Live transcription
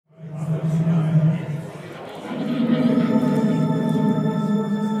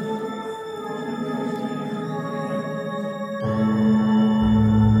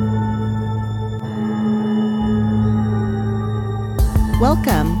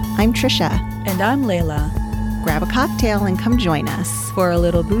I'm Trisha. And I'm Layla. Grab a cocktail and come join us for a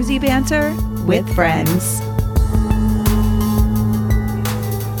little boozy banter with friends.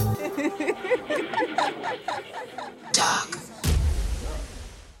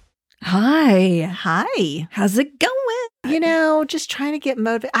 Hi. How's it going? You know, just trying to get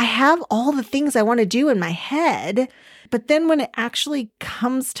motivated. I have all the things I want to do in my head, but then when it actually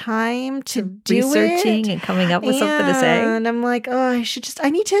comes time to do researching and coming up with something to say, and I'm like, I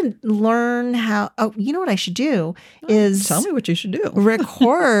need to learn how. Oh, you know what I should do is tell me what you should do.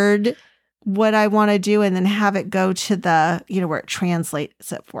 Record what I want to do and then have it go to the, where it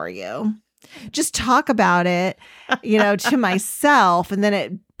translates it for you. Just talk about it, to myself, and then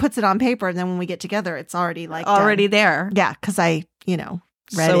it puts it on paper. And then when we get together, it's already already done. there. Yeah, because I, read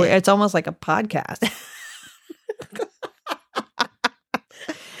so it. It's almost like a podcast.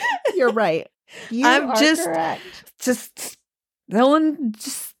 You're right. I'm just correct. Just throwing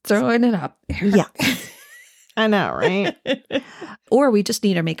it up. Yeah. I know, right? Or we just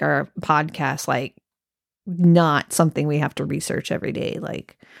need to make our podcast not something we have to research every day.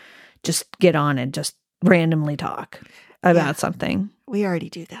 Just get on and just randomly talk about something. We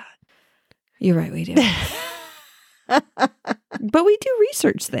already do that. You're right, we do. But we do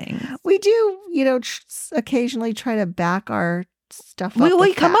research things. We do, occasionally try to back our stuff up.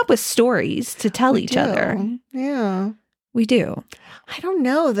 We come up with stories to tell each other. Yeah. We do. I don't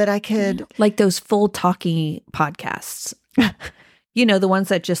know that I could. Like those full talkie podcasts. The ones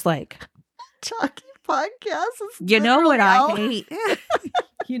that just Talkie podcasts. You know what I hate?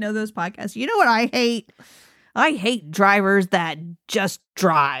 You know those podcasts? You know what I hate? I hate drivers that just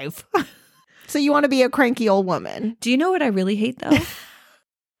drive. So you want to be a cranky old woman. Do you know what I really hate, though?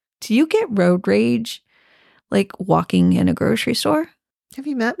 Do you get road rage, walking in a grocery store? Have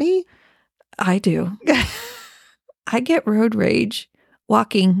you met me? I do. I get road rage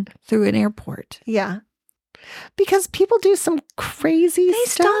walking through an airport. Yeah. Because people do some crazy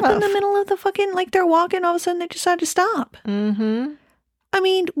stuff. They stop in the middle of the fucking, they're walking, all of a sudden they decide to stop. Mm-hmm. I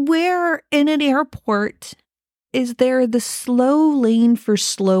mean, where in an airport is there the slow lane for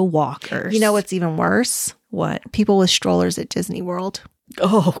slow walkers? You know what's even worse? What? People with strollers at Disney World.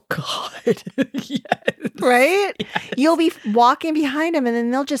 Oh, God. Yes. Right? Yes. You'll be walking behind them and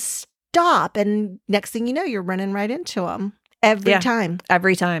then they'll just stop. And next thing you know, you're running right into them. Every time.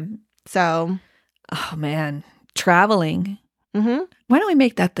 Every time. So. Oh, man. Traveling. Mm-hmm. Why don't we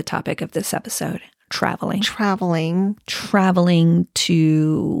make that the topic of this episode? Traveling. Traveling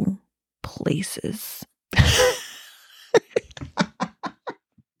to places.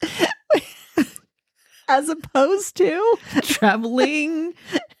 As opposed to traveling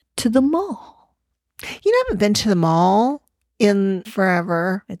to the mall. You haven't been to the mall in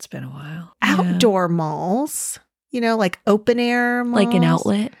forever. It's been a while. Outdoor malls, open air malls. Like an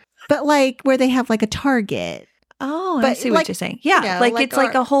outlet. But where they have a Target. Oh, I see what you're saying. Yeah, it's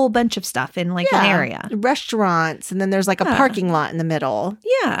a whole bunch of stuff in an area. Restaurants, and then there's a parking lot in the middle.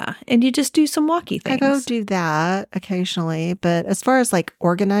 Yeah, and you just do some walkie things. I go do that occasionally, but as far as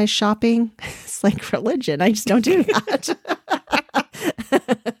organized shopping, it's like religion. I just don't do that.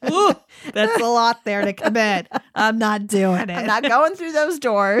 Ooh, that's a lot there to commit. I'm not doing it. I'm not going through those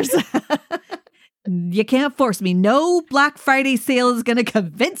doors. You can't force me. No Black Friday sale is going to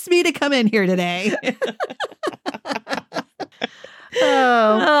convince me to come in here today.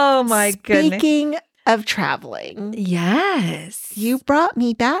 Oh my goodness. Speaking of traveling. Yes. You brought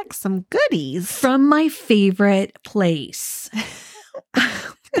me back some goodies. From my favorite place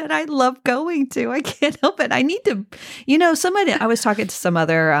that I love going to. I can't help it. I need to, I was talking to some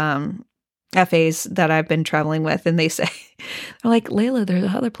other FAs that I've been traveling with, and they say, they're like, Layla,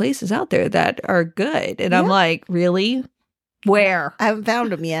 there's other places out there that are good. And I'm like, really? Where? I haven't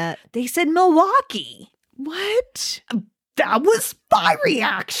found them yet. They said Milwaukee. What? That was my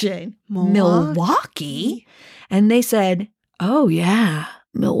reaction. Milwaukee? And they said, oh, yeah,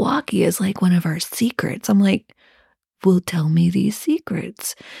 Milwaukee is one of our secrets. I'm like, well, tell me these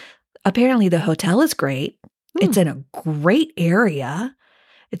secrets. Apparently, the hotel is great. It's in a great area.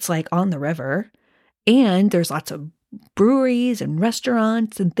 It's on the river. And there's lots of breweries and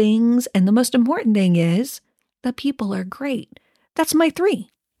restaurants and things. And the most important thing is the people are great. That's my 3.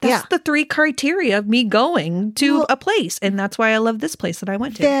 That's the 3 criteria of me going to a place. And that's why I love this place that I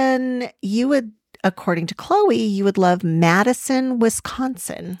went to. Then you would, according to Chloe, you would love Madison,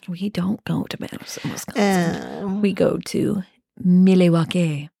 Wisconsin. We don't go to Madison, Wisconsin. We go to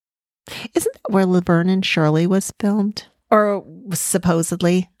Milwaukee. Isn't that where Laverne and Shirley was filmed? Or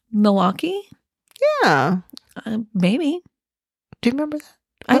supposedly? Milwaukee? Yeah. Maybe. Do you remember that?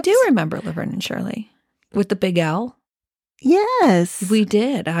 I do remember Laverne and Shirley. With the big owl. Yes. We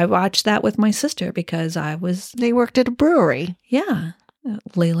did. I watched that with my sister because They worked at a brewery. yeah,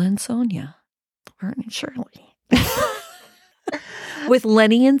 Layla and Sonia, Laverne and Shirley. With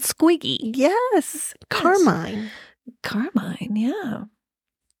Lenny and Squiggy. Yes. Carmine. Carmine, yeah.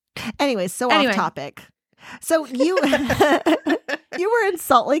 Anyway, off topic. So you you were in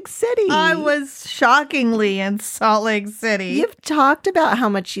Salt Lake City. I was shockingly in Salt Lake City. You've talked about how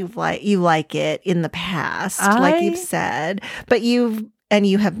much you like it in the past, like you've said, but you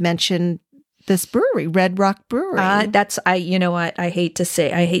have mentioned this brewery, Red Rock Brewery. You know what? I hate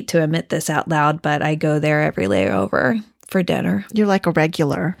to admit this out loud, but I go there every layover for dinner. You're like a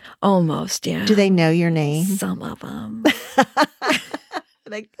regular. Almost, yeah. Do they know your name? Some of them.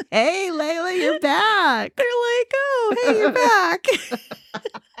 Like, hey, Layla, you're back. They're like, oh, hey, you're back.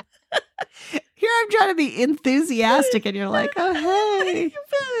 Here I'm trying to be enthusiastic, and you're like, oh, hey,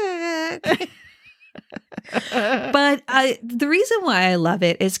 you're back. But the reason why I love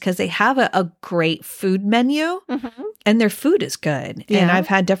it is because they have a great food menu, and their food is good. Yeah. And I've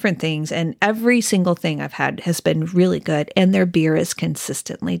had different things, and every single thing I've had has been really good. And their beer is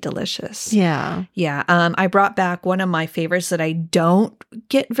consistently delicious. Yeah. Yeah. I brought back one of my favorites that I don't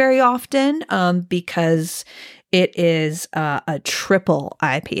get very often because it is a triple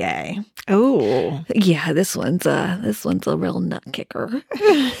IPA. Oh, yeah. This one's a real nut kicker.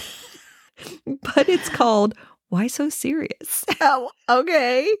 But it's called Why So Serious? Oh,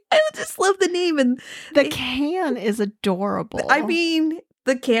 okay. I just love the name. And the can is adorable. I mean,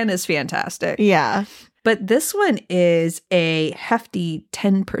 the can is fantastic. Yeah. But this one is a hefty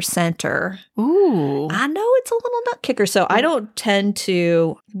 10%er. Ooh. I know it's a little nut kicker, so I don't tend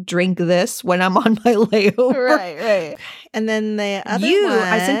to drink this when I'm on my layover. Right. And then the other one.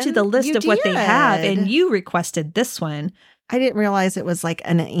 I sent you the list of what they have, and you requested this one. I didn't realize it was like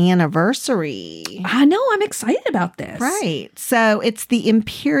an anniversary. I know. I'm excited about this. Right. So it's the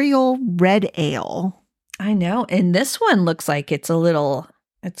Imperial Red Ale. I know. And this one looks like it's a little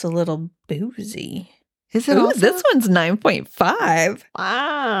boozy. Is it also? This one's 9.5.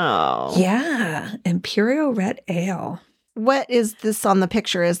 Wow. Yeah. Imperial Red Ale. What is this on the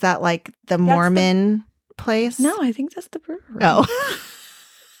picture? Is that like the Mormon place? No, I think that's the brewery. Oh.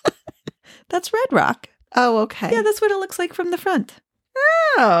 That's Red Rock. Oh, okay. Yeah, that's what it looks like from the front.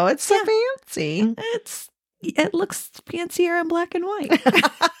 Oh, it's so fancy. It looks fancier in black and white.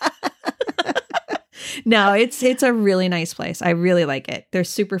 No, it's a really nice place. I really like it. They're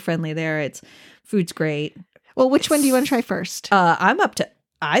super friendly there. Food's great. Well, which one do you want to try first? I'm up to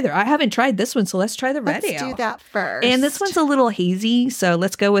either. I haven't tried this one, so let's try the red ale. Let's do that first. And this one's a little hazy, so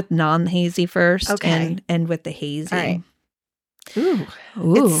let's go with non-hazy first. Okay. And with the hazy. All right. Ooh.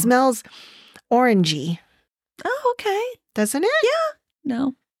 Ooh. It smells orangey. Oh, okay. Doesn't it? Yeah.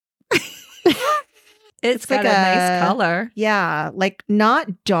 No. It's got like a nice color. Yeah. Like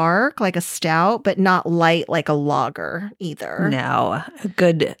not dark like a stout, but not light like a lager either. No. A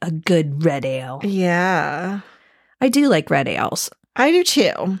good red ale. Yeah. I do like red ales. I do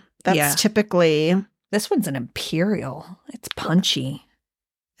too. That's typically. This one's an imperial. It's punchy.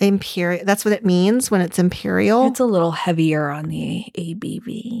 Imperial. That's what it means when it's imperial. It's a little heavier on the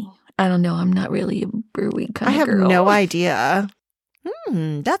ABV. I don't know. I'm not really a brewery kind of girl. I have no idea.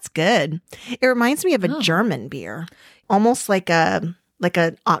 That's good. It reminds me of a German beer, almost like an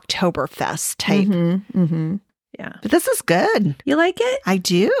Oktoberfest type. Mm-hmm. Yeah, but this is good. You like it? I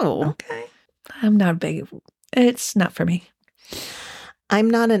do. Okay. I'm not big. It's not for me. I'm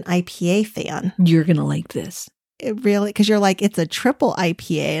not an IPA fan. You're gonna like this. It really, because you're like, it's a triple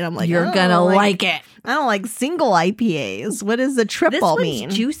IPA, and I'm like, you're gonna like it. I don't like single IPAs. What does the triple mean? This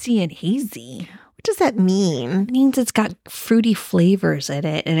one's juicy and hazy. What does that mean? It means it's got fruity flavors in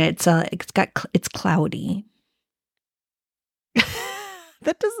it, and it's cloudy.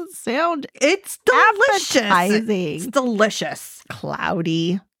 That doesn't sound. It's delicious. Appetizing. It's delicious.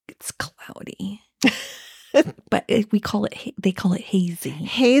 Cloudy. It's cloudy. But they call it hazy.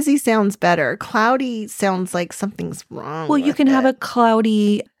 Hazy sounds better. Cloudy sounds like something's wrong. Well, you can have a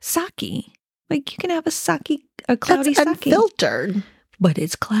cloudy sake. Like you can have a cloudy That's sake. unfiltered. But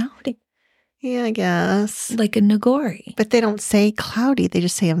it's cloudy. Yeah, I guess. Like a Nagori. But they don't say cloudy. They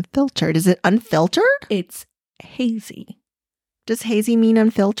just say unfiltered. Is it unfiltered? It's hazy. Does hazy mean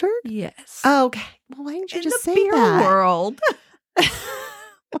unfiltered? Yes. Oh, okay. Well, why didn't you just say beer that? world.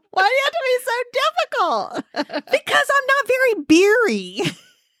 Why do you have to be so difficult? Because I'm not very beery.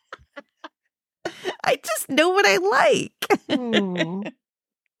 I just know what I like.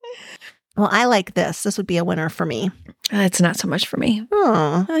 Well, I like this. This would be a winner for me. It's not so much for me.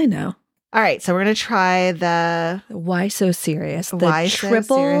 Oh, I know. All right, so we're going to try the Why So Serious? The Why So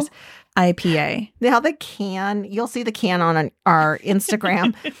triple Serious IPA. Now the can, you'll see the can on our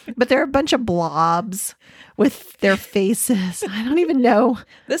Instagram, but there are a bunch of blobs with their faces. I don't even know.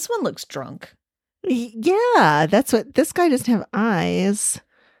 This one looks drunk. Yeah, that's what, this guy doesn't have eyes.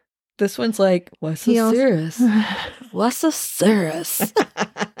 This one's like, what's so serious? What's so serious?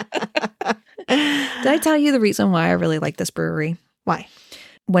 Did I tell you the reason why I really like this brewery? Why?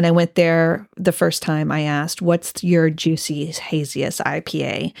 When I went there the first time, I asked, what's your juicy, haziest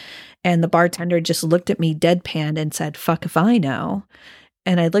IPA? And the bartender just looked at me deadpan and said, fuck if I know.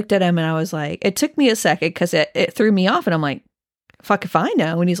 And I looked at him and I was like, it took me a second because it threw me off. And I'm like, fuck if I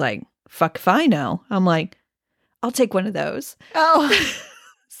know. And he's like, fuck if I know. I'm like, I'll take one of those. Oh.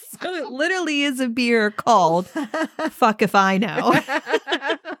 So it literally is a beer called Fuck If I Know.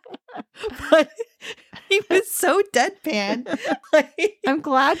 But he was so deadpan. Like, I'm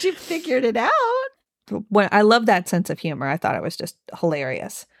glad you figured it out. when I love that sense of humor. I thought it was just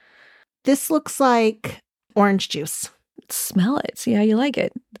hilarious. This looks like orange juice. Smell it. See how you like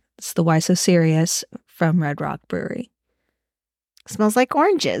it. It's the Why So Serious from Red Rock Brewery. Smells like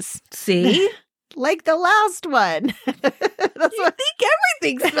oranges. See? Like the last one. That's You what think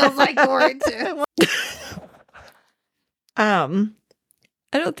everything smells like oranges.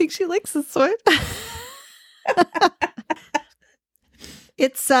 I don't think she likes this one.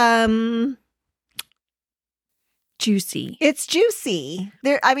 It's Juicy. it's juicy.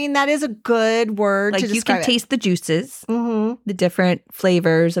 There, I mean, that is a good word Like to you describe can it. taste the juices, Mhm. the different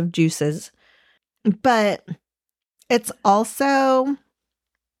flavors of juices. But it's also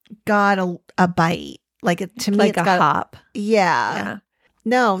got a bite. Like it, to me, Like it's a got hop. yeah. Yeah.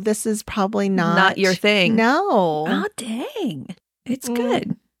 No, this is probably Not your thing. No. Oh, dang. It's Mm.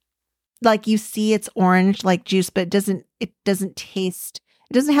 good. Like you see it's orange like juice, but it doesn't taste,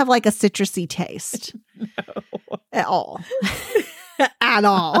 it doesn't have like a citrusy taste. At all. At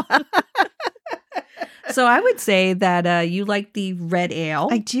all. So I would say that you like the red ale,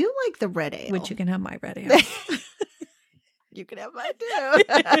 I do like the red ale. which you can have my red ale. You can have mine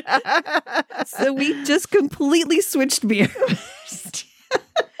too. So we just completely switched beers.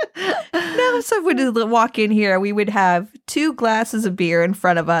 Now, if someone would walk in here, we would have 2 glasses of beer in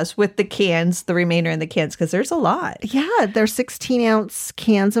front of us with the cans, the remainder in the cans, because there's a lot. Yeah, they're 16-ounce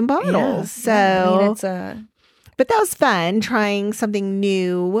cans and bottles. So, I mean, it's but that was fun trying something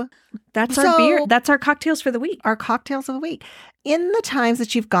new. that's So- our beer. That's our cocktails for the week. Our cocktails of the week. In the times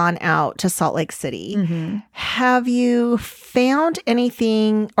that you've gone out to Salt Lake City, Mm-hmm. have you found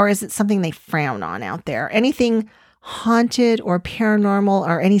anything, or is it something they frown on out there? Anything haunted or paranormal,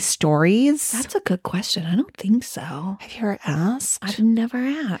 or any stories? That's a good question. I don't think so. Have you ever asked? I've never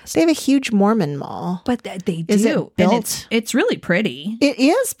asked. They have a huge Mormon mall. But they do. Is it And built? it's really pretty. It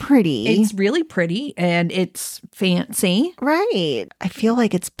is pretty. It's really pretty and it's fancy. right. I feel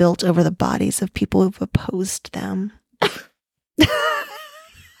like it's built over the bodies of people who've opposed them.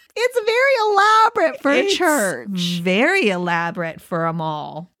 It's very elaborate for a It's church. Very elaborate for a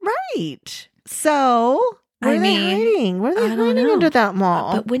mall. Right. So, what I are they mean, hiding? What are I they don't hiding know. under that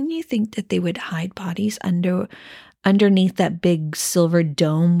mall? But wouldn't you think that they would hide bodies underneath that big silver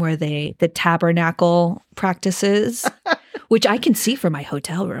dome where the tabernacle practices, which I can see from my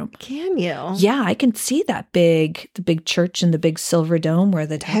hotel room. Can you? Yeah, I can see the big church and the big silver dome where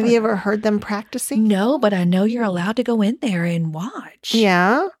the Have you ever heard them practicing? No, but I know you're allowed to go in there and watch.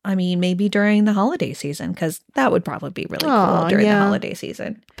 Yeah. I mean, maybe during the holiday season, because that would probably be really Aw, cool during yeah. the holiday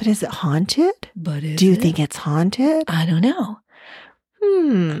season. But is it haunted? But Do you think it's haunted? I don't know.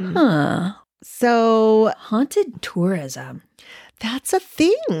 Huh. So Haunted tourism. that's a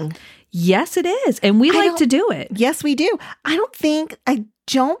thing. Yes, it is. And we I like don't- to do it. Yes, we do. I don't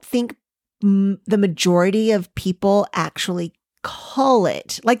think the majority of people actually call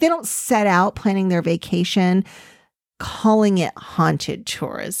it. Like they don't set out planning their vacation calling it haunted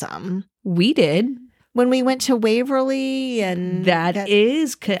tourism. We did. When we went to Waverly and That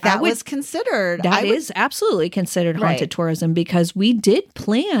was considered. That is absolutely considered haunted Right. tourism because we did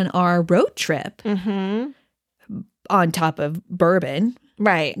plan our road trip Mm-hmm. on top of bourbon.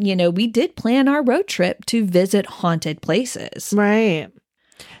 Right. You know, we did plan our road trip to visit haunted places. Right.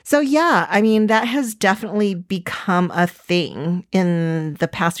 So, yeah, I mean, that has definitely become a thing in the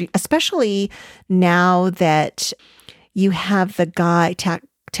past week, especially now that you have the guy,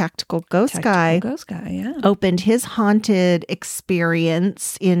 Tactical Ghost Guy, Ghost Guy, yeah. opened his haunted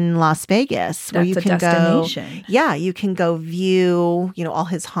experience in Las Vegas, where That's you a can destination. go. Yeah, you can go view, all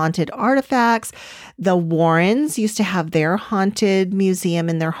his haunted artifacts. The Warrens used to have their haunted museum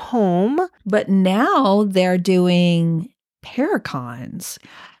in their home. But now they're doing Paracons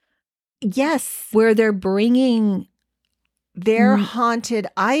Yes. where they're bringing their haunted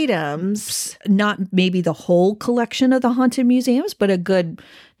items. Not maybe the whole collection of the haunted museums, but a good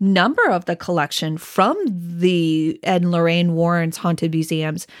number of the collection from the Ed and Lorraine Warren's haunted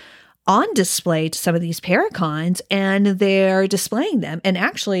museums on display to some of these Paracons, and they're displaying them. And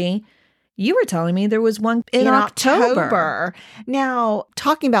actually, you were telling me there was one in October. Now,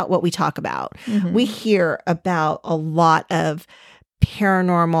 talking about what we talk about, we hear about a lot of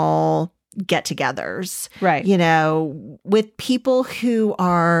paranormal get-togethers, right? You know, with people who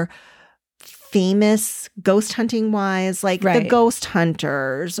are famous ghost hunting wise, like the ghost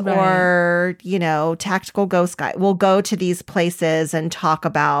hunters or, you know, tactical ghost guy will go to these places and talk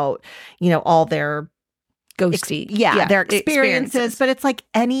about, you know, all their ghosty, their experiences. But it's like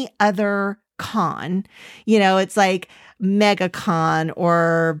any other con, you know, it's like MegaCon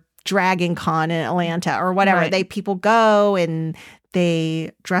or Dragon Con in Atlanta or whatever. People go and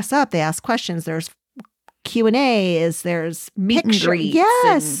they dress up, they ask questions. There's Q&As, there's meet and greets.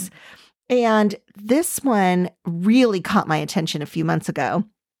 Yes. And this one really caught my attention a few months ago.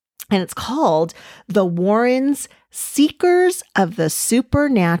 And it's called The Warrens Seekers of the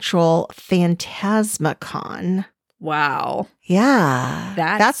Supernatural Phantasmacon. Wow. Yeah.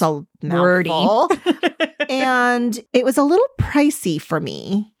 That's a wordy. mouthful. And it was a little pricey for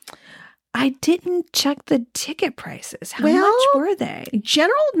me. I didn't check the ticket prices. How much were they?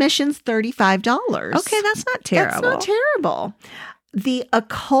 General admission's $35. Okay, that's not terrible. That's not terrible. The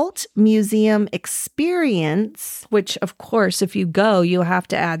Occult Museum Experience, which, of course, if you go, you have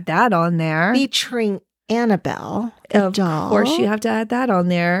to add that on there. Featuring Annabelle, of course, you have to add that on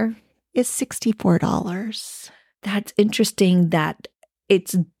there. Is $64. That's interesting that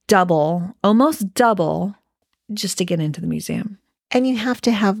it's double, almost double, just to get into the museum. And you have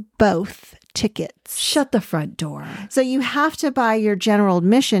to have both tickets. Shut the front door. So you have to buy your general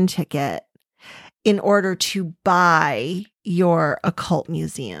admission ticket in order to buy your occult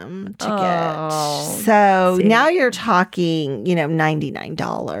museum ticket. Oh, so now you're talking, you know,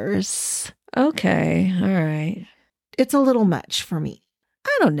 $99. Okay. All right. It's a little much for me.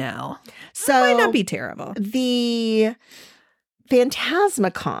 I don't know. So it might not be terrible. The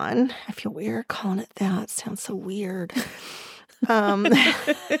Phantasmacon, I feel weird calling it that. It sounds so weird.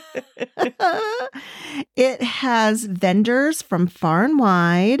 It has vendors from far and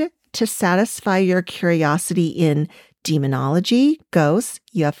wide to satisfy your curiosity in demonology, ghosts,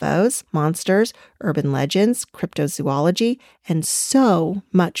 UFOs, monsters, urban legends, cryptozoology, and so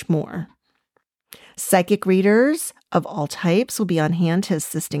much more. Psychic readers of all types will be on hand to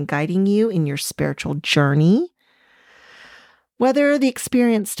assist in guiding you in your spiritual journey. Whether the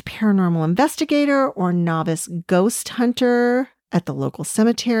experienced paranormal investigator or novice ghost hunter at the local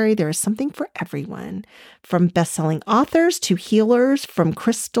cemetery, there is something for everyone. From best-selling authors to healers, from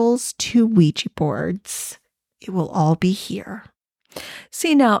crystals to Ouija boards. It will all be here.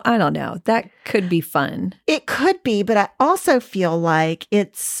 See, now, I don't know. That could be fun. It could be, but I also feel like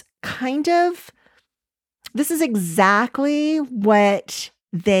it's kind of, this is exactly what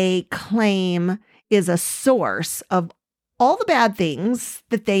they claim is a source of all the bad things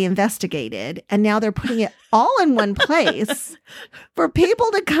that they investigated. And now they're putting it all in one place for people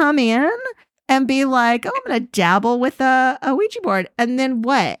to come in and be like, oh, I'm going to dabble with a Ouija board. And then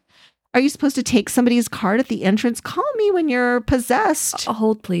what? Are you supposed to take somebody's card at the entrance? Call me when you're possessed.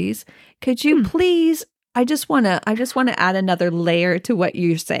 Hold, please. Could you please? I just want to add another layer to what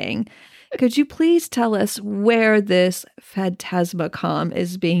you're saying. Could you please tell us where this Phantasmacon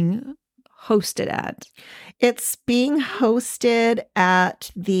is being hosted at? It's being hosted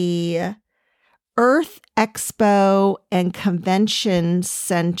at the Earth Expo and Convention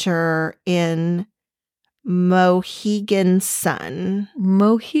Center in Mohegan Sun.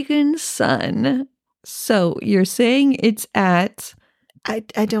 Mohegan Sun. So you're saying it's at... I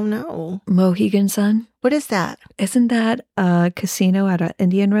don't know. Mohegan Sun? What is that? Isn't that a casino at an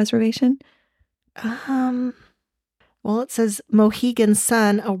Indian reservation? Well, it says Mohegan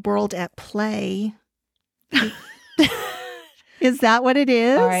Sun, a world at play. Is that what it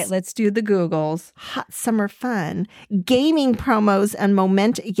is? All right, let's do the Googles. Hot summer fun. Gaming promos and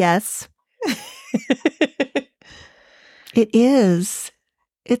Yes. It is.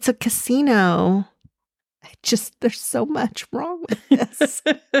 It's a casino. There's so much wrong with this.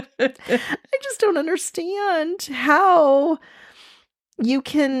 I just don't understand how you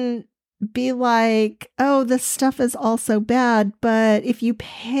can be like, oh, this stuff is all so bad, but if you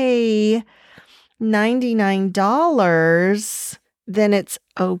pay $99, then it's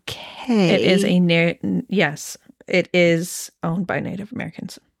okay. It is yes, it is owned by Native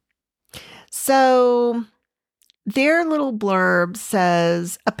Americans. So their little blurb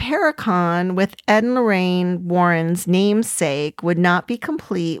says, a Paracon with Ed and Lorraine Warren's namesake would not be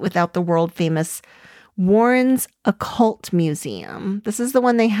complete without the world-famous Warren's Occult Museum. This is the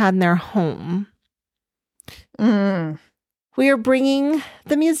one they had in their home. We are bringing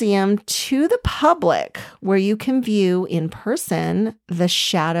the museum to the public where you can view in person the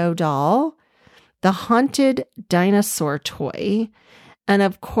Shadow Doll, the haunted dinosaur toy, and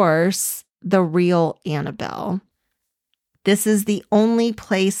of course, the real Annabelle. This is the only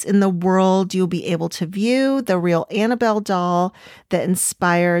place in the world you'll be able to view the real Annabelle doll that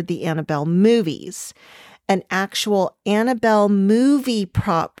inspired the Annabelle movies. An actual Annabelle movie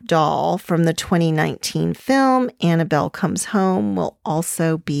prop doll from the 2019 film, Annabelle Comes Home, will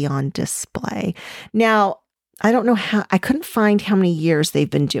also be on display. Now, I don't know I couldn't find how many years they've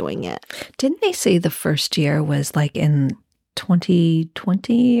been doing it. Didn't they say the first year was like in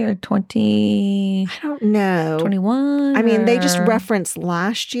 2020 or 2021? I don't know. I mean, they just referenced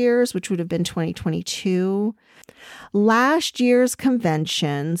last year's, which would have been 2022. Last year's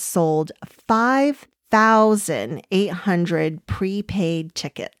convention sold 5,800 prepaid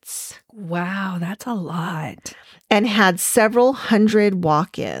tickets. Wow, that's a lot. And had several hundred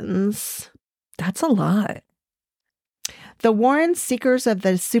walk-ins. That's a lot. The Warren Seekers of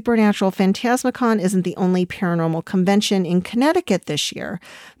the Supernatural Phantasmicon isn't the only paranormal convention in Connecticut this year.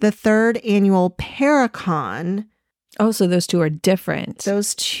 The third annual Paracon. Oh, so those two are different.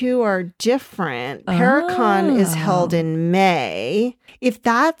 Those two are different. Paracon is held in May. If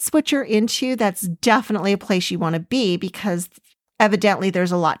that's what you're into, that's definitely a place you want to be because evidently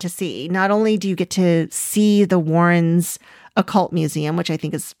there's a lot to see. Not only do you get to see the Warrens Occult Museum, which I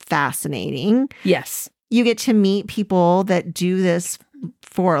think is fascinating. Yes. You get to meet people that do this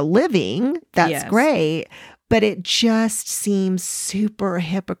for a living. That's great. But it just seems super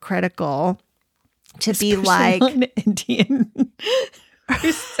hypocritical to be like Indian.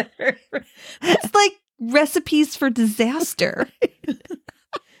 It's like recipes for disaster.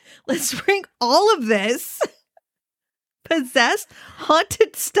 Let's bring all of this possessed,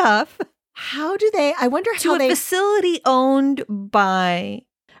 haunted stuff. How do they? I wonder how to a facility owned by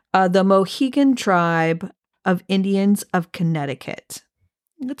the Mohegan Tribe of Indians of Connecticut.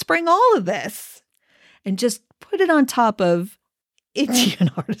 Let's bring all of this and just put it on top of Indian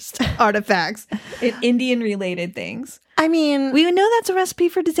artifacts and Indian-related things. I mean, we know that's a recipe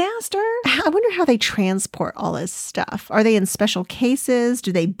for disaster. I wonder how they transport all this stuff. Are they in special cases?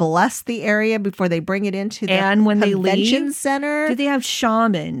 Do they bless the area before they bring it into the convention center? Do they have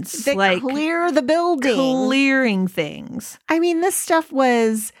shamans that clear the building? Clearing things. I mean, this stuff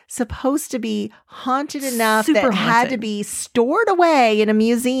was supposed to be haunted enough that had to be stored away in a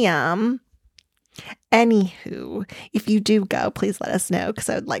museum. Anywho, if you do go, please let us know because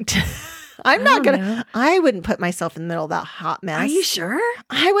I would like to. I wouldn't put myself in the middle of that hot mess. Are you sure?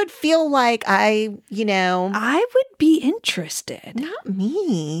 I would feel like I would be interested. Not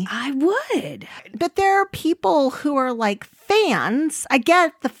me. I would. But there are people who are like fans. I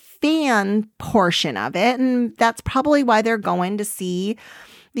get the fan portion of it. And that's probably why they're going to see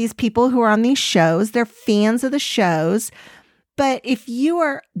these people who are on these shows. They're fans of the shows. But if you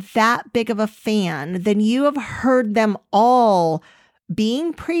are that big of a fan, then you have heard them all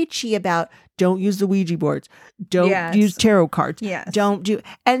being preachy about don't use the Ouija boards, don't use tarot cards, don't do.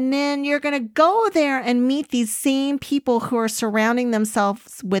 And then you're going to go there and meet these same people who are surrounding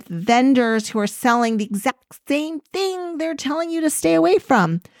themselves with vendors who are selling the exact same thing they're telling you to stay away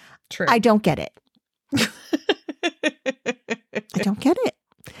from. True. I don't get it. I don't get it.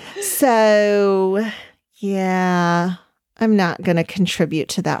 So, yeah. I'm not going to contribute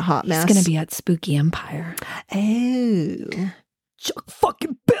to that hot mess. It's going to be at Spooky Empire. Oh. Chuck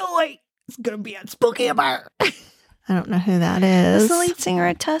fucking Billy is going to be at Spooky Empire. I don't know who that is. It's the lead singer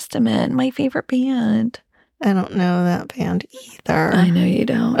at Testament, my favorite band. I don't know that band either. I know you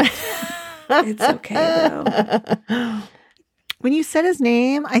don't. It's okay, though. When you said his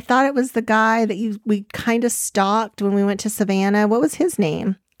name, I thought it was the guy that we kind of stalked when we went to Savannah. What was his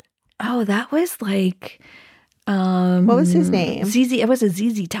name? Oh, that was like... what was his name? It was a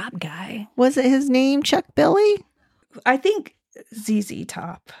ZZ Top guy. Was it his name Chuck Billy? I think ZZ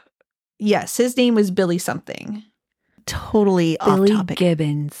Top. Yes, his name was Billy something. Totally off topic. Billy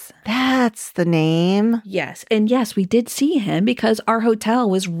Gibbons. That's the name. Yes. And yes, we did see him because our hotel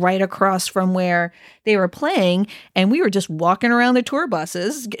was right across from where they were playing. And we were just walking around the tour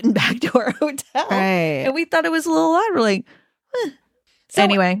buses, getting back to our hotel. Right. And we thought it was a little odd. We're like, So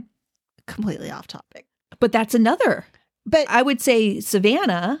anyway. Completely off topic. But that's another. But I would say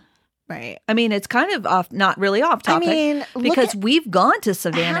Savannah. Right. I mean, it's kind of not really off topic. I mean, because we've gone to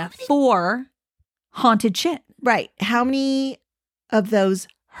Savannah for haunted shit. Right. How many of those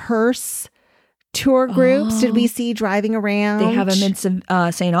hearse tour groups did we see driving around? They have them in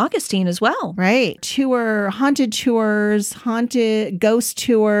St. Augustine as well. Right. Haunted tours, haunted ghost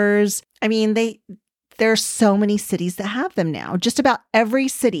tours. I mean, there's so many cities that have them now. Just about every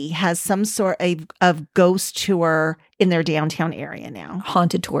city has some sort of ghost tour in their downtown area now.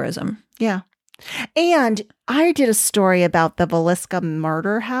 Haunted tourism. Yeah. And I did a story about the Villisca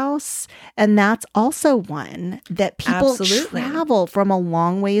Murder House, and that's also one that people travel from a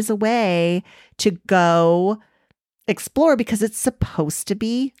long ways away to go explore because it's supposed to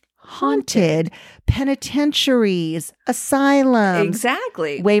be haunted. Penitentiaries, asylums.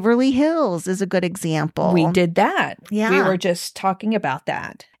 Exactly. Waverly Hills is a good example. We did that. Yeah. We were just talking about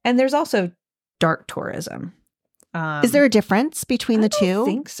that. And there's also dark tourism. Is there a difference between the two? I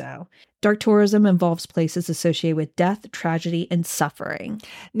think so. Dark tourism involves places associated with death, tragedy, and suffering.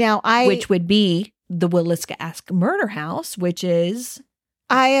 Now, which would be the Villisca-esque murder house, which is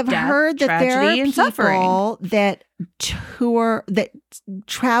I have heard that there are and people that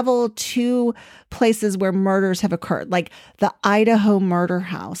travel to places where murders have occurred, like the Idaho Murder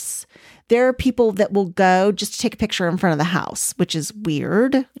House. There are people that will go just to take a picture in front of the house, which is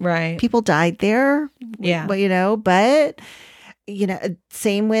weird. Right. People died there. Yeah. But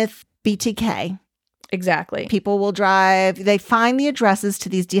same with BTK. Exactly. People will drive. They find the addresses to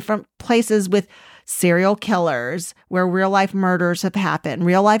these different places with serial killers where real life murders have happened.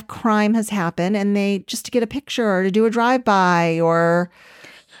 Real life crime has happened. And they just to get a picture or to do a drive-by or...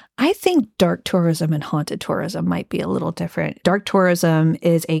 I think dark tourism and haunted tourism might be a little different. Dark tourism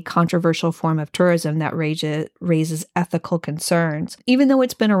is a controversial form of tourism that raises ethical concerns. Even though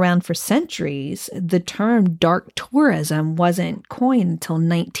it's been around for centuries, the term dark tourism wasn't coined until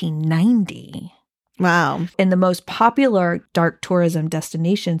 1990. Wow. And the most popular dark tourism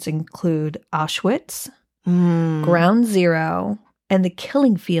destinations include Auschwitz, Ground Zero, and the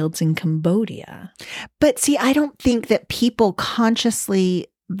killing fields in Cambodia. But see, I don't think that people consciously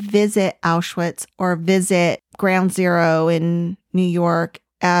visit Auschwitz or visit Ground Zero in New York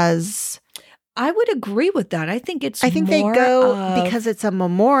as... I would agree with that. I think they go because it's a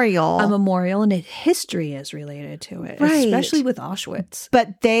memorial. A memorial and history is related to it, right. Especially with Auschwitz.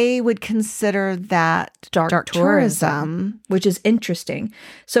 But they would consider that dark tourism. Which is interesting.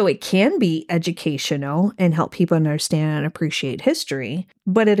 So it can be educational and help people understand and appreciate history,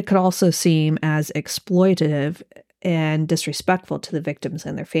 but it could also seem as exploitative and disrespectful to the victims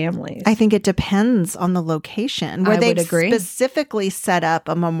and their families. I think it depends on the location. Where they specifically set up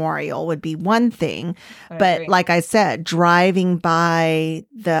a memorial would be one thing. But like I said, driving by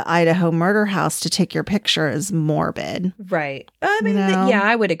the Idaho Murder House to take your picture is morbid. Right. I mean, yeah,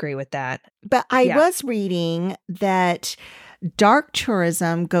 I would agree with that. But I was reading that dark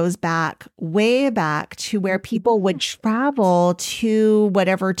tourism goes way back to where people would travel to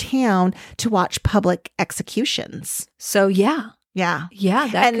whatever town to watch public executions. So, yeah,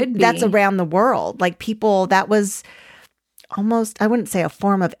 that could be. That's around the world. Like people, that was almost, I wouldn't say a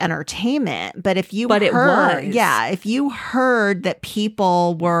form of entertainment, but if you heard that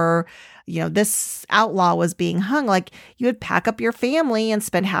people were, this outlaw was being hung, like you would pack up your family and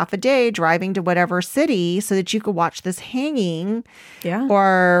spend half a day driving to whatever city so that you could watch this hanging. Yeah.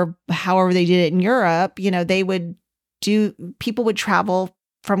 Or however they did it in Europe, people would travel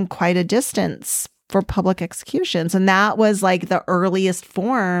from quite a distance for public executions. And that was like the earliest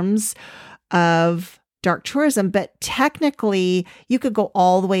forms of dark tourism. But technically, you could go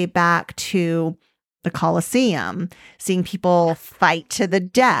all the way back to the Colosseum, seeing people fight to the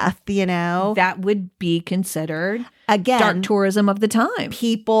death, That would be considered, again, dark tourism of the time.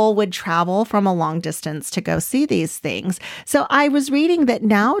 People would travel from a long distance to go see these things. So I was reading that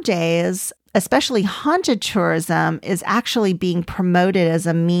nowadays, especially haunted tourism is actually being promoted as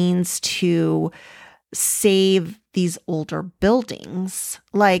a means to save these older buildings.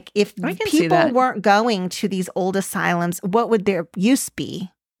 Like if people weren't going to these old asylums, what would their use be?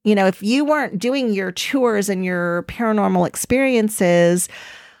 If you weren't doing your tours and your paranormal experiences,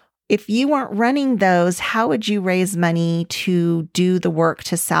 if you weren't running those, how would you raise money to do the work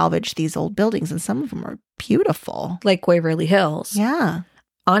to salvage these old buildings? And some of them are beautiful. Like Waverly Hills. Yeah.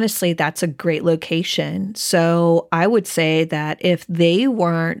 Honestly, that's a great location. So I would say that if they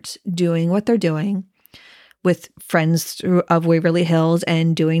weren't doing what they're doing with Friends of Waverly Hills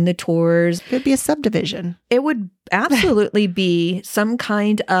and doing the tours, it would be a subdivision. It would absolutely be some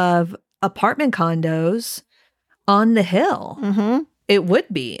kind of apartment condos on the hill. Mm-hmm. It would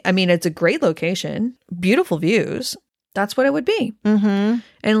be. I mean, it's a great location, beautiful views. That's what it would be. Mm-hmm.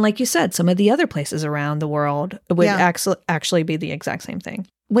 And like you said, some of the other places around the world would actually be the exact same thing.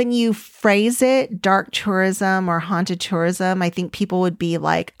 when you phrase it, dark tourism or haunted tourism, I think people would be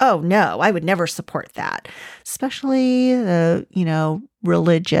like, oh, no, I would never support that. Especially the,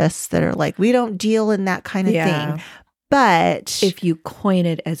 religious that are like, we don't deal in that kind of thing. But if you coin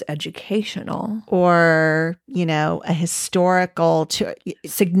it as educational or, a historical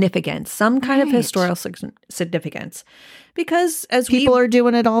significance, some kind of historical significance, because as people are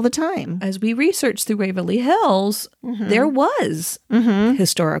doing it all the time. As we research through Waverly Hills, there was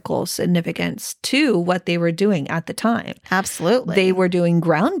historical significance to what they were doing at the time. Absolutely. They were doing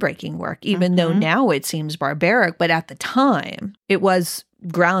groundbreaking work, even though now it seems barbaric, but at the time it was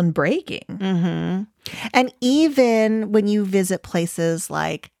groundbreaking. And even when you visit places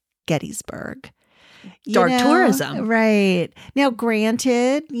like Gettysburg, dark tourism. Right. Now,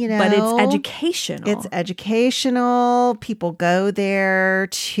 granted, but it's educational. It's educational. People go there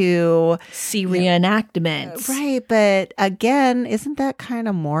to see reenactments. Right. But again, isn't that kind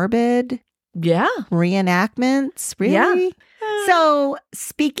of morbid? Yeah. Reenactments? Really? Yeah. So,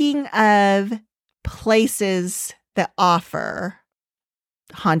 speaking of places that offer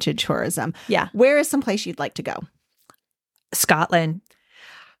haunted tourism. Yeah. Where is some place you'd like to go? Scotland.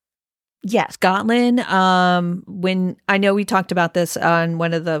 Yes. Scotland. When I know we talked about this on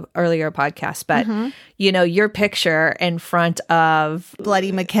one of the earlier podcasts, but your picture in front of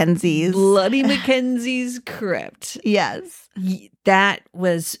Bloody Mackenzie's crypt. Yes. That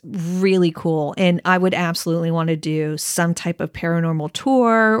was really cool. And I would absolutely want to do some type of paranormal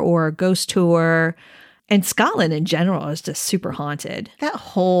tour or ghost tour. And Scotland in general is just super haunted. That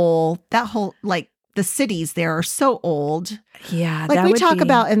whole like the cities there are so old. Yeah. Like we talk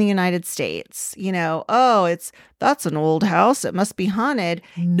about in the United States, that's an old house. It must be haunted.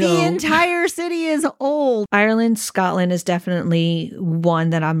 No. The entire city is old. Ireland, Scotland is definitely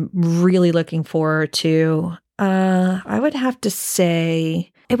one that I'm really looking forward to. I would have to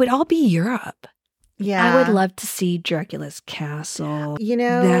say it would all be Europe. Yeah. I would love to see Dracula's castle.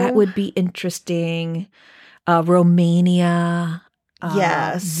 That would be interesting. Romania.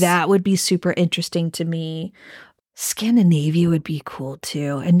 Yes. That would be super interesting to me. Scandinavia would be cool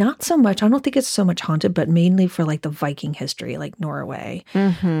too. And not so much, I don't think it's so much haunted, but mainly for like the Viking history, like Norway.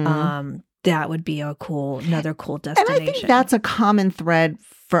 That would be another cool destination. And I think that's a common thread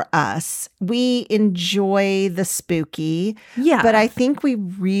for us. We enjoy the spooky. Yeah. But I think we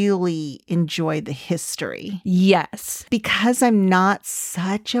really enjoy the history. Yes. Because I'm not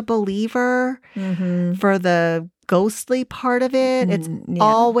such a believer for the ghostly part of it. It's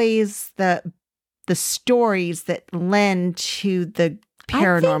always the stories that lend to the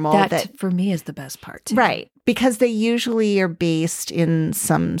paranormal. I think that for me is the best part too. Right. Because they usually are based in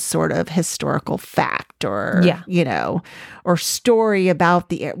some sort of historical fact or, or story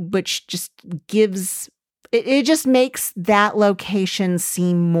about which just gives, it just makes that location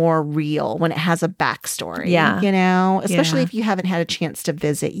seem more real when it has a backstory. Yeah. Especially if you haven't had a chance to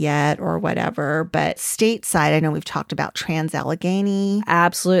visit yet or whatever. But stateside, I know we've talked about Trans-Allegheny.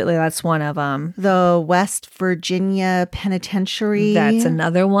 Absolutely. That's one of them. The West Virginia Penitentiary. That's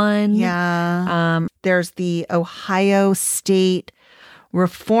another one. Yeah. There's the Ohio State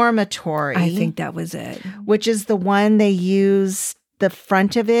Reformatory. I think that was it. Which is the one they used. The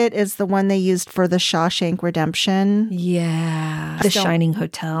front of it is the one they used for the Shawshank Redemption. Yeah. The Shining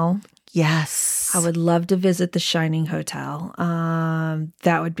Hotel. Yes. I would love to visit the Shining Hotel.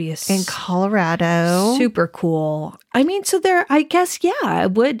 That would be in Colorado. Super cool. I mean, so there, I guess, I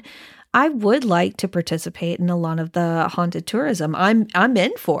would like to participate in a lot of the haunted tourism. I'm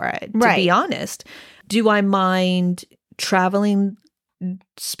in for it, to be honest. Do I mind traveling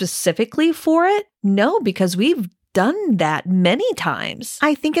specifically for it? No, because we've done that many times.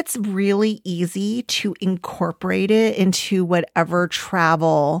 I think it's really easy to incorporate it into whatever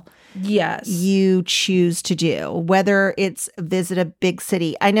travel you choose to do, whether it's visit a big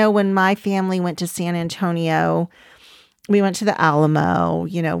city. I know when my family went to San Antonio, we went to the Alamo,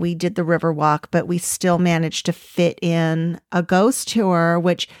 we did the Riverwalk, but we still managed to fit in a ghost tour,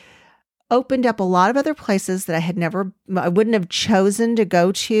 which opened up a lot of other places that I wouldn't have chosen to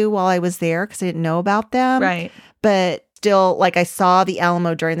go to while I was there because I didn't know about them. Right. But still, like I saw the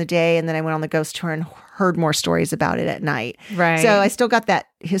Alamo during the day and then I went on the ghost tour and heard more stories about it at night. Right. So I still got that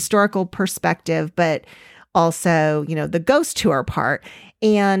historical perspective, but also, the ghost tour part.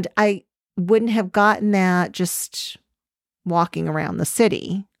 And I wouldn't have gotten that just walking around the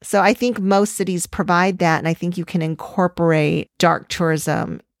city. So I think most cities provide that. And I think you can incorporate dark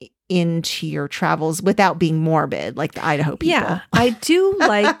tourism into your travels without being morbid, like the Idaho people. Yeah, I do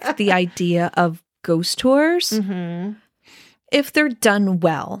like the idea of ghost tours. if they're done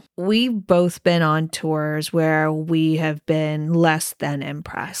well. We've both been on tours where we have been less than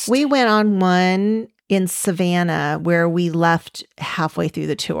impressed. We went on one in Savannah where we left halfway through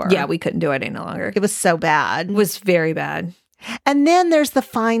the tour. Yeah, we couldn't do it any longer. It was so bad. It was very bad. And then there's the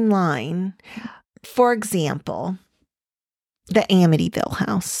fine line. For example, the Amityville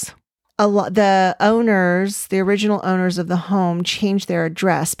house. The owners, the original owners of the home, changed their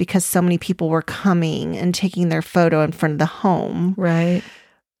address because so many people were coming and taking their photo in front of the home. Right.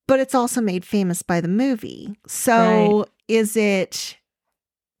 But it's also made famous by the movie. So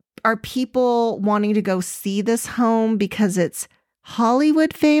are people wanting to go see this home because it's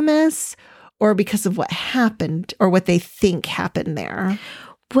Hollywood famous or because of what happened or what they think happened there?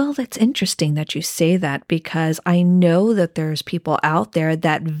 Well, that's interesting that you say that because I know that there's people out there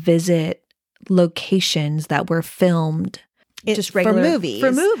that visit locations that were filmed just regular for movies.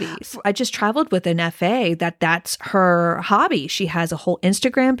 For movies. I just traveled with an FA that's her hobby. She has a whole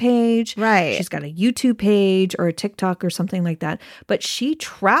Instagram page. Right. She's got a YouTube page or a TikTok or something like that. But she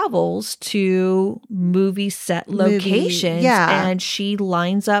travels to movie set locations and she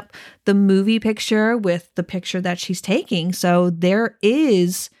lines up the movie picture with the picture that she's taking. So there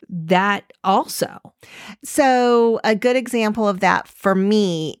is that also. So a good example of that for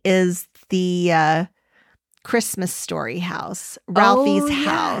me is the Christmas Story house, Ralphie's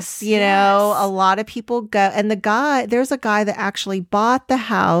house. You know, a lot of people go, and there's a guy that actually bought the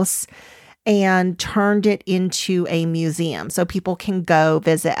house and turned it into a museum so people can go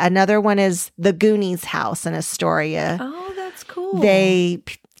visit. Another one is the Goonies house in Astoria. Oh, that's cool. They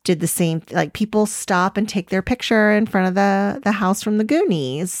did the same, like people stop and take their picture in front of the house from the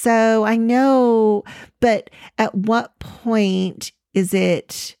Goonies. So I know, but at what point does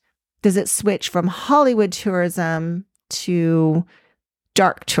it switch from Hollywood tourism to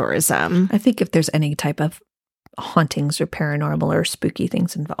dark tourism? I think if there's any type of hauntings or paranormal or spooky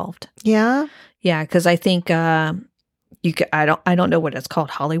things involved. Yeah. Yeah, because I think I don't know what it's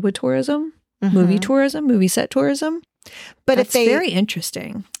called, Hollywood tourism, movie tourism, movie set tourism. But that's very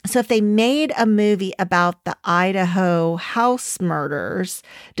interesting. So if they made a movie about the Idaho house murders,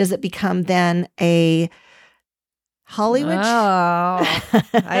 does it become then a Hollywood? Oh,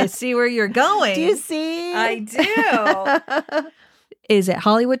 I see where you're going. Do you see? I do. Is it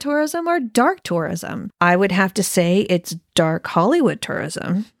Hollywood tourism or dark tourism? I would have to say it's dark Hollywood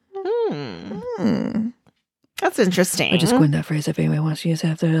tourism. That's interesting. I just coined that phrase. If anyone wants to use it,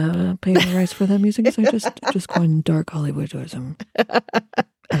 have to pay the rights for that music. So I just coined dark Hollywood tourism. I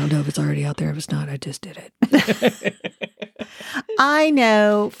don't know if it's already out there. If it's not, I just did it. I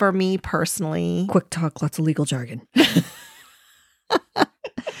know for me personally. Quick talk, lots of legal jargon.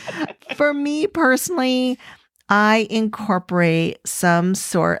 For me personally, I incorporate some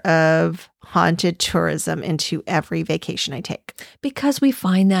sort of haunted tourism into every vacation I take. Because we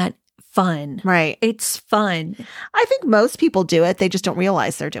find that fun. Right. It's fun. I think most people do it. They just don't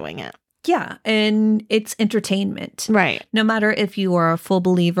realize they're doing it. Yeah. And it's entertainment. Right. No matter if you are a full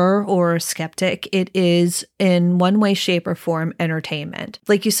believer or a skeptic, it is in one way, shape, or form entertainment.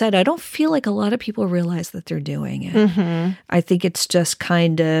 Like you said, I don't feel like a lot of people realize that they're doing it. I think it's just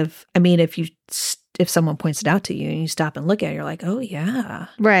kind of, I mean, if someone points it out to you and you stop and look at it, you're like, oh, yeah.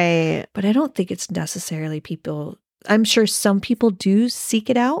 Right. But I don't think it's necessarily people. I'm sure some people do seek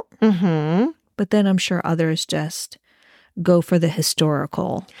it out, but then I'm sure others just go for the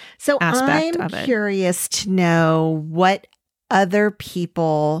historical aspect of it. I'm curious to know what other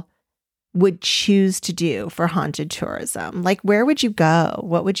people would choose to do for haunted tourism. Like, where would you go?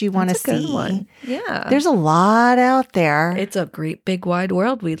 What would you want to see? Good one. Yeah. There's a lot out there. It's a great big wide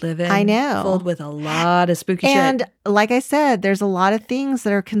world we live in. I know. Filled with a lot of spooky shit. And like I said, there's a lot of things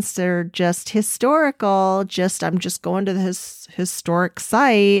that are considered just historical. I'm just going to this historic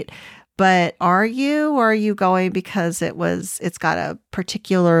site. But are you, or are you going because it's got a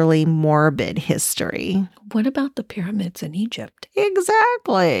particularly morbid history? What about the pyramids in Egypt?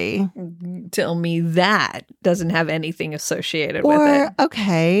 Exactly. Tell me that doesn't have anything associated with it.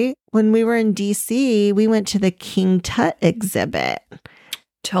 Okay, when we were in DC, we went to the King Tut exhibit.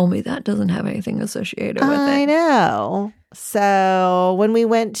 Tell me that doesn't have anything associated with it. I know. So when we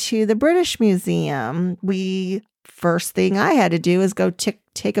went to the British Museum, first thing I had to do is go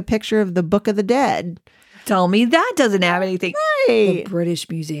take a picture of the Book of the Dead. Tell me that doesn't have anything. Right. The British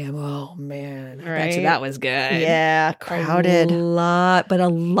Museum. Oh, man. Right. That was good. Yeah, crowded. A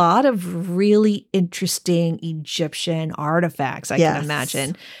lot of really interesting Egyptian artifacts, I can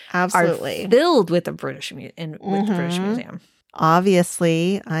imagine. Absolutely. Are filled with the British Museum.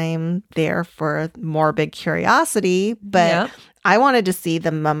 Obviously, I'm there for morbid curiosity, but I wanted to see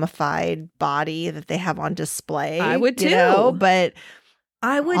the mummified body that they have on display. I would too. But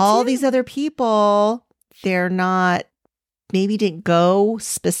I would all too. these other people, they're not, maybe didn't go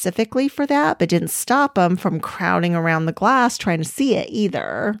specifically for that, but didn't stop them from crowding around the glass trying to see it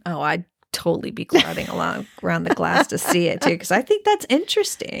either. Oh, I'd totally be crowding around the glass to see it too, because I think that's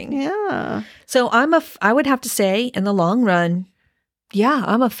interesting. Yeah. So I would have to say, in the long run, yeah,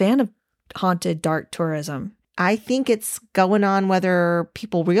 I'm a fan of haunted dark tourism. I think it's going on whether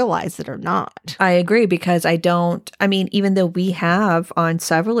people realize it or not. I agree, because even though we have on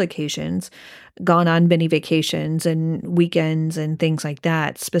several occasions gone on many vacations and weekends and things like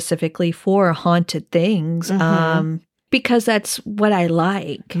that, specifically for haunted things, because that's what I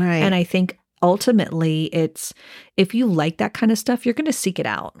like. Right. And I think ultimately it's, if you like that kind of stuff, you're going to seek it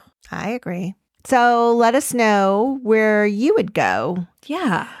out. I agree. So let us know where you would go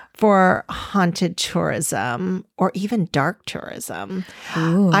Yeah. for haunted tourism or even dark tourism.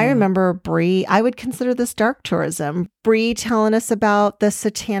 Ooh. I remember Bree, I would consider this dark tourism. Bree telling us about the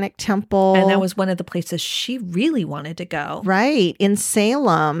Satanic Temple. And that was one of the places she really wanted to go. Right. In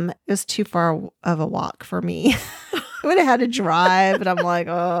Salem. It was too far of a walk for me. I would have had to drive, and I'm like,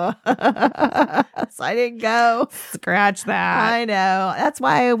 oh, so I didn't go. Scratch that. I know. That's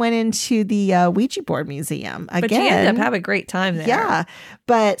why I went into the Ouija board museum again. But you ended up having a great time there. Yeah.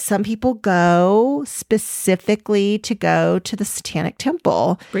 But some people go specifically to go to the Satanic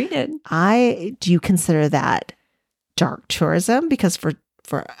Temple. Bree did. Do you consider that dark tourism? Because for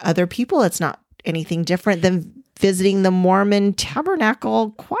other people, it's not anything different than visiting the Mormon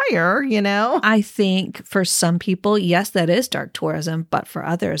Tabernacle Choir, I think for some people, yes, that is dark tourism. But for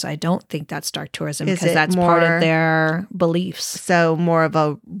others, I don't think that's dark tourism, Is because it that's part more- of their beliefs. So more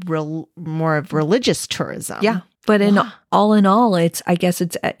of religious tourism. Yeah. But in all, I guess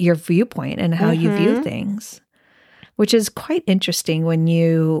it's at your viewpoint and how you view Mhm. things, which is quite interesting when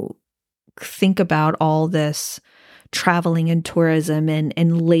you think about all this traveling and tourism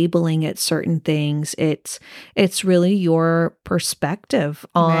and labeling it certain things. It's really your perspective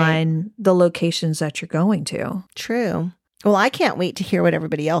on the locations that you're going to. True. Well, I can't wait to hear what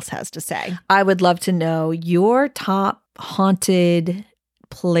everybody else has to say. I would love to know your top haunted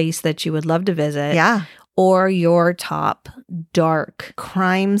place that you would love to visit. Yeah. Or your top dark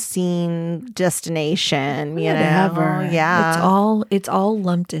Crime scene destination, whatever. Yeah. It's all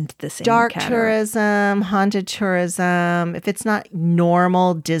lumped into the same Dark category. tourism, haunted tourism. If it's not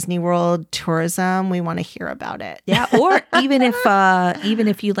normal Disney World tourism, we want to hear about it. Yeah, or even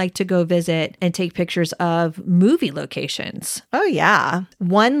if you like to go visit and take pictures of movie locations. Oh, yeah.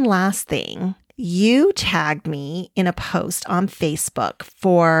 One last thing. You tagged me in a post on Facebook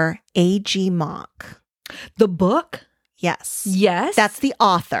for A.G. Mock. The book? Yes. Yes. That's the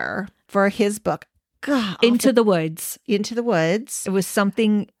author for his book. God, Into the Woods. Into the Woods. It was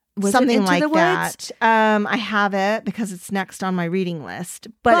something Something it Into like the Woods? that. I have it because it's next on my reading list.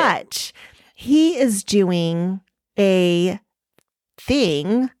 But But he is doing a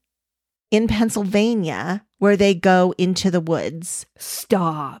thing in Pennsylvania where they go into the woods.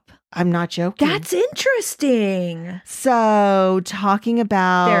 Stop. I'm not joking. That's interesting. So talking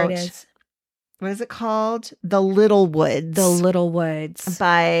about There it is. What is it called? The Little Woods. The Little Woods.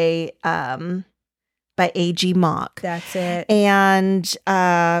 by A.G. Mock. That's it. And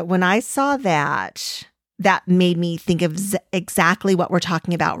when I saw that made me think of exactly what we're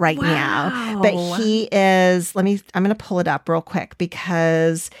talking about right now. But he is, I'm going to pull it up real quick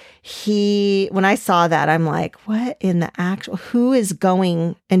because when I saw that, I'm like, what in the actual, who is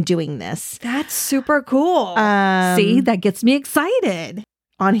going and doing this? That's super cool. See, that gets me excited.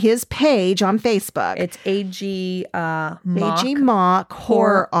 On his page on Facebook. It's A.G. Mock. A.G. Mock,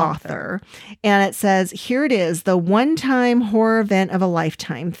 horror author. And it says, here it is, the one-time horror event of a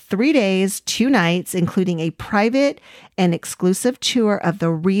lifetime. 3 days, 2 nights, including a private and exclusive tour of the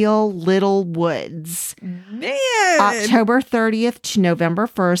real Little Woods. Man. October 30th to November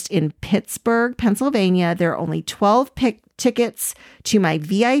 1st in Pittsburgh, Pennsylvania. There are only 12 tickets to my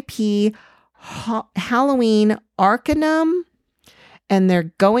VIP Halloween Arcanum. And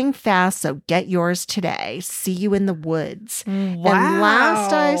they're going fast, so get yours today. See you in the woods. Wow. And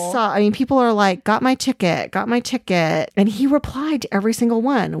last I saw, people are like, got my ticket. And he replied to every single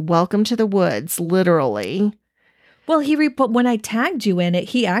one, welcome to the woods, literally. Well, when I tagged you in it,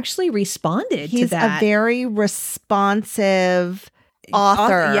 he actually responded to He's that. a very responsive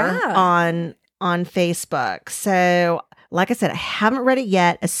author yeah. on Facebook. So like I said, I haven't read it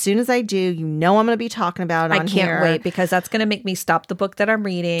yet. As soon as I do, I'm going to be talking about it on here. I can't wait because that's going to make me stop the book that I'm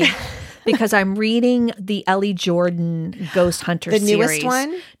reading because I'm reading the Ellie Jordan Ghost Hunter series. The newest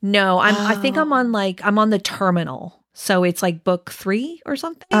one? No, I think I'm on the terminal. So it's like book 3 or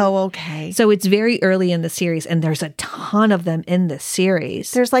something. Oh, okay. So it's very early in the series, and there's a ton of them in the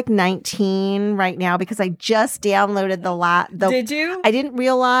series. There's like 19 right now because I just downloaded the Did you? I didn't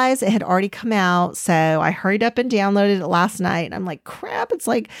realize it had already come out, so I hurried up and downloaded it last night. And I'm like, crap, it's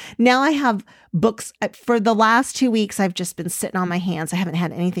like now I have books. For the last 2 weeks, I've just been sitting on my hands. I haven't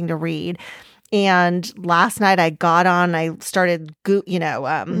had anything to read. And last night I got on, I started,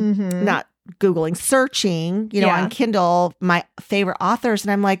 not Googling, searching, on Kindle, my favorite authors.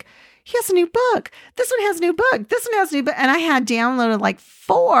 And I'm like, he has a new book. This one has a new book. This one has a new book. And I had downloaded like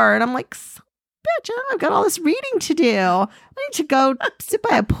 4. And I'm like, bitch, I've got all this reading to do. I need to go sit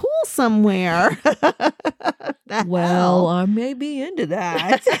by a pool somewhere. Well, I may be into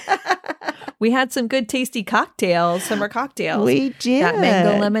that. We had some good tasty cocktails, summer cocktails. We did. That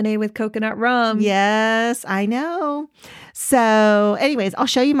mango lemonade with coconut rum. Yes, I know. So anyways, I'll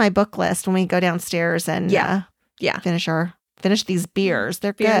show you my book list when we go downstairs and finish these beers.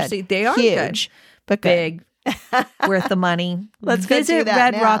 They're good. They are huge, good. But big. Good. Worth the money. Let's visit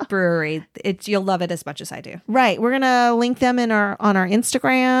Red Rock Brewery. You'll love it as much as I do. Right. We're gonna link them on our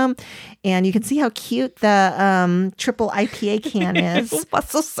Instagram, and you can see how cute the triple IPA can is. What's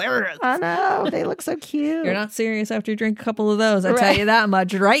so serious? I know, they look so cute. You're not serious after you drink a couple of those. I'll tell you that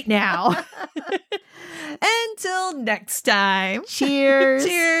much right now. Until next time. Cheers.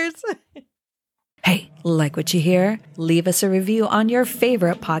 Cheers. Hey, like what you hear? Leave us a review on your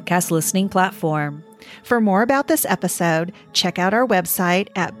favorite podcast listening platform. For more about this episode, check out our website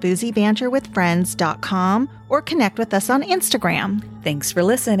at boozybanterwithfriends.com or connect with us on Instagram. Thanks for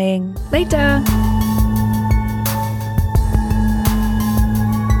listening. Later.